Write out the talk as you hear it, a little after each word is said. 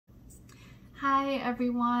Hi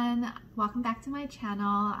everyone, welcome back to my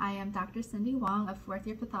channel. I am Dr. Cindy Wong, a fourth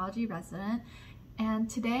year pathology resident, and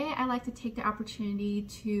today I'd like to take the opportunity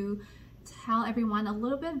to tell everyone a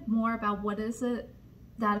little bit more about what is it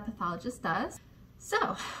that a pathologist does.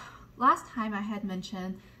 So last time I had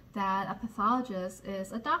mentioned that a pathologist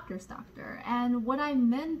is a doctor's doctor, and what I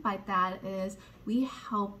meant by that is we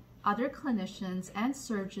help other clinicians and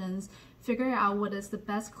surgeons figure out what is the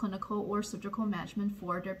best clinical or surgical management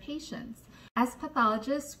for their patients. As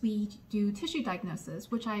pathologists, we do tissue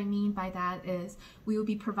diagnosis, which I mean by that is we will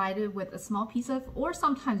be provided with a small piece of, or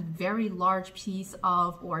sometimes very large piece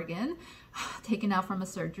of organ taken out from a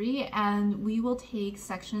surgery, and we will take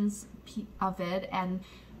sections of it and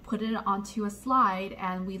put it onto a slide,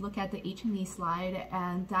 and we look at the H&E slide,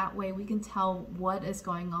 and that way we can tell what is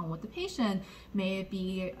going on with the patient. May it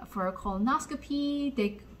be for a colonoscopy,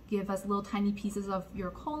 they give us little tiny pieces of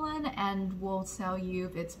your colon and we'll tell you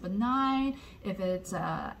if it's benign, if it's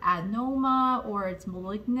adenoma, or it's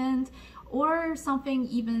malignant, or something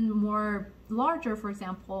even more larger. For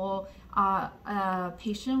example, a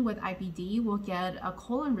patient with IBD will get a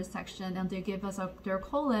colon resection and they give us their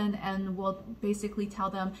colon, and we'll basically tell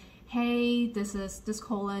them, hey, this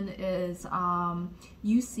colon is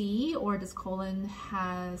UC, or this colon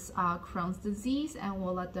has Crohn's disease, and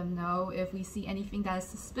we'll let them know if we see anything that is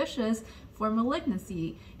suspicious for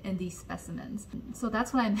malignancy in these specimens. So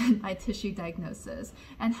that's what I meant by tissue diagnosis.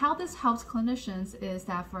 And how this helps clinicians is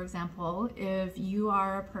that, for example, if you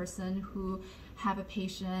are a person who have a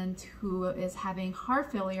patient who is having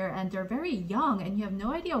heart failure and they're very young and you have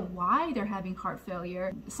no idea why they're having heart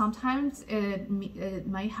failure, sometimes it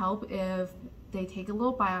might help if they take a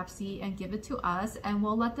little biopsy and give it to us, and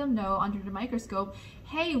we'll let them know under the microscope,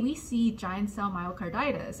 hey, we see giant cell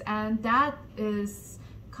myocarditis, and that is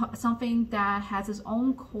something that has its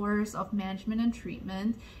own course of management and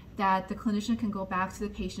treatment, that the clinician can go back to the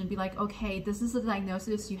patient and be like, okay, this is the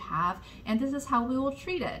diagnosis you have and this is how we will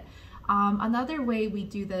treat it. Another way we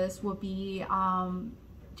do this will be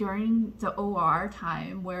during the OR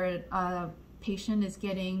time, where a patient is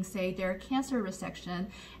getting, say, their cancer resection,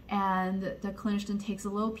 and the clinician takes a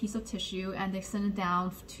little piece of tissue and they send it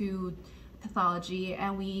down to pathology,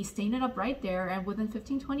 and we stain it up right there, and within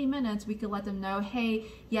 15-20 minutes we could let them know, hey,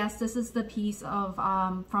 yes, this is the piece of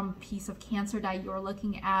piece of cancer that you're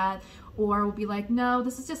looking at, or we'll be like, no,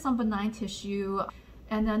 this is just some benign tissue.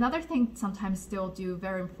 And another thing sometimes still do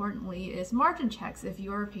very importantly is margin checks. If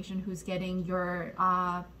you're a patient who's getting your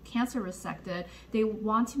cancer resected, they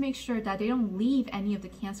want to make sure that they don't leave any of the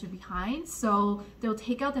cancer behind. So they'll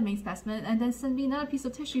take out the main specimen and then send me another piece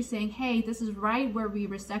of tissue saying, hey, this is right where we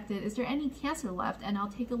resected. Is there any cancer left? And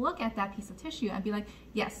I'll take a look at that piece of tissue and be like,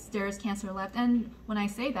 yes, there is cancer left. And when I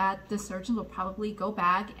say that, the surgeon will probably go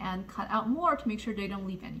back and cut out more to make sure they don't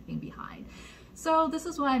leave anything behind. So this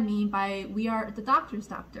is what I mean by we are the doctor's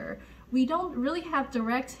doctor. We don't really have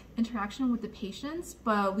direct interaction with the patients,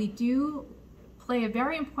 but we do play a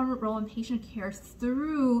very important role in patient care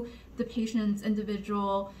through the patient's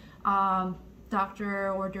individual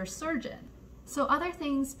doctor or their surgeon. So other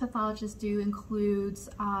things pathologists do includes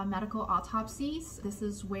medical autopsies. This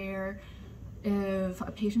is where if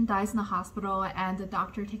a patient dies in the hospital and the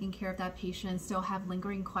doctor taking care of that patient still have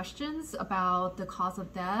lingering questions about the cause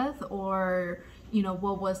of death, or, you know,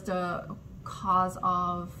 what was the cause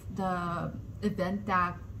of the event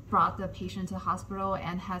that brought the patient to the hospital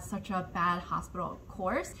and had such a bad hospital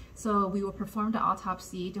course. So we will perform the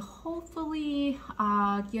autopsy to hopefully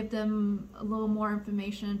give them a little more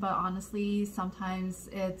information, but honestly sometimes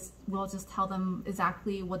we'll just tell them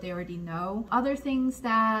exactly what they already know. Other things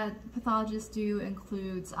that pathologists do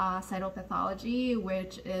includes cytopathology,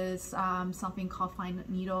 which is something called fine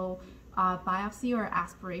needle biopsy or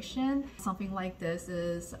aspiration. Something like this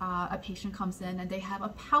is a patient comes in and they have a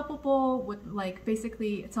palpable, with like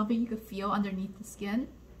basically it's something you could feel underneath the skin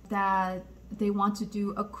that they want to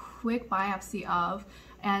do a quick biopsy of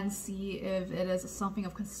and see if it is something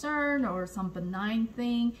of concern or some benign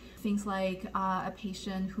thing. Things like a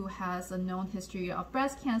patient who has a known history of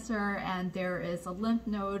breast cancer and there is a lymph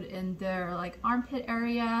node in their like armpit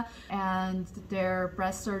area, and their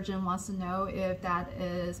breast surgeon wants to know if that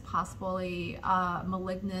is possibly a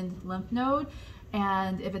malignant lymph node.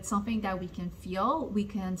 And if it's something that we can feel, we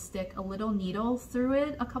can stick a little needle through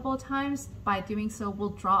it a couple of times. By doing so, we'll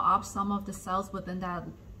draw up some of the cells within that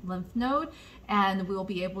lymph node, and we'll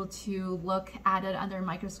be able to look at it under a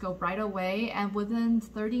microscope right away, and within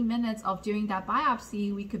 30 minutes of doing that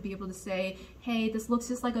biopsy we could be able to say, hey, this looks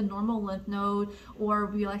just like a normal lymph node, or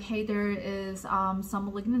be like, hey, there is some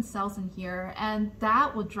malignant cells in here, and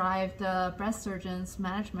that will drive the breast surgeon's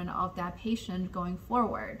management of that patient going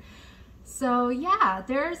forward. So yeah,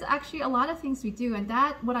 there's actually a lot of things we do, and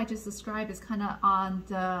that what I just described is kind of on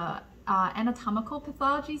the anatomical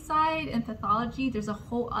pathology side. In pathology, there's a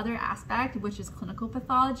whole other aspect, which is clinical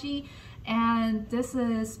pathology, and this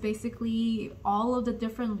is basically all of the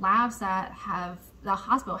different labs that the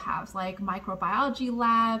hospital has, like microbiology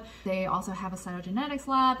lab. They also have a cytogenetics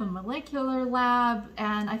lab, a molecular lab,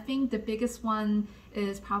 and I think the biggest one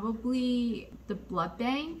is probably the blood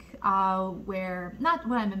bank, where, not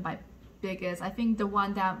what I mean by biggest, I think the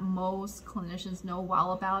one that most clinicians know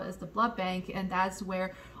well about is the blood bank, and that's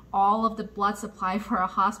where all of the blood supply for a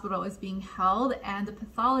hospital is being held, and the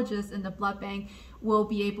pathologists in the blood bank will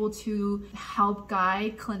be able to help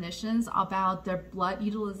guide clinicians about their blood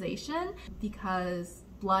utilization, because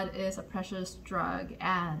blood is a precious drug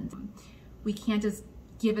and we can't just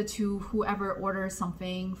give it to whoever orders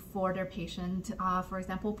something for their patient. For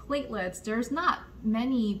example, platelets. There's not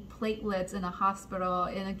many platelets in a hospital.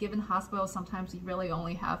 In a given hospital, sometimes you really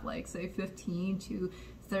only have like, say, 15 to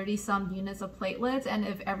 30 some units of platelets, and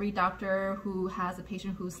if every doctor who has a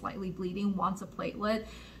patient who's slightly bleeding wants a platelet,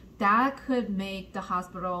 that could make the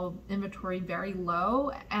hospital inventory very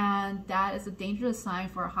low, and that is a dangerous sign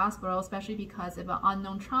for a hospital, especially because if an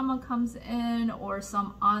unknown trauma comes in or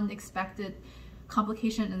some unexpected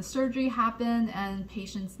complication in surgery happen and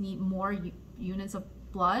patients need more units of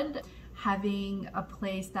blood, having a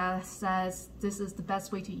place that says this is the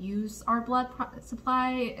best way to use our blood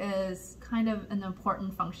supply is kind of an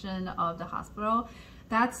important function of the hospital.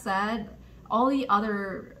 That said, all the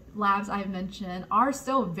other labs I've mentioned are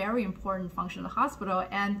still a very important function of the hospital,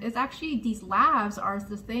 and it's actually these labs are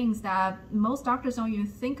the things that most doctors don't even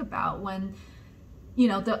think about when, you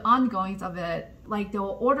know, the ongoings of it. Like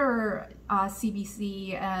they'll order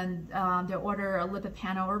CBC and they'll order a lipid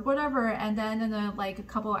panel or whatever, and then in a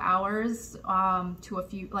couple of hours to a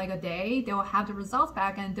few, like a day, they'll have the results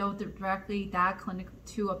back and they'll directly that clinic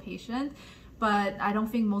to a patient. But I don't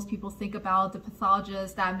think most people think about the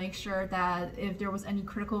pathologists that make sure that if there was any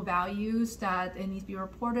critical values that it needs to be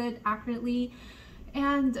reported accurately.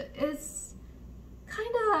 And it's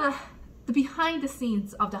kind of the behind the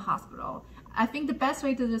scenes of the hospital. I think the best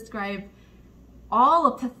way to describe all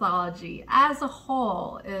of pathology as a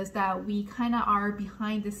whole is that we kind of are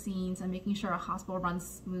behind the scenes and making sure a hospital runs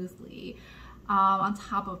smoothly, on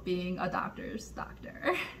top of being a doctor's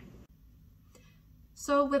doctor.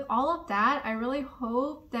 So with all of that, I really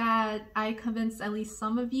hope that I convinced at least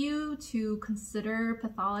some of you to consider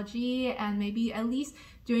pathology and maybe at least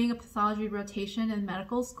doing a pathology rotation in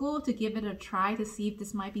medical school to give it a try to see if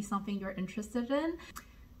this might be something you're interested in.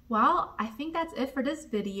 Well, I think that's it for this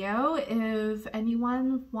video. If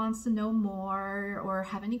anyone wants to know more or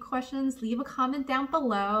have any questions, leave a comment down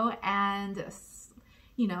below, and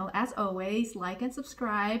you know, as always, like and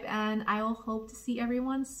subscribe, and I will hope to see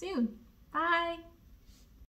everyone soon. Bye!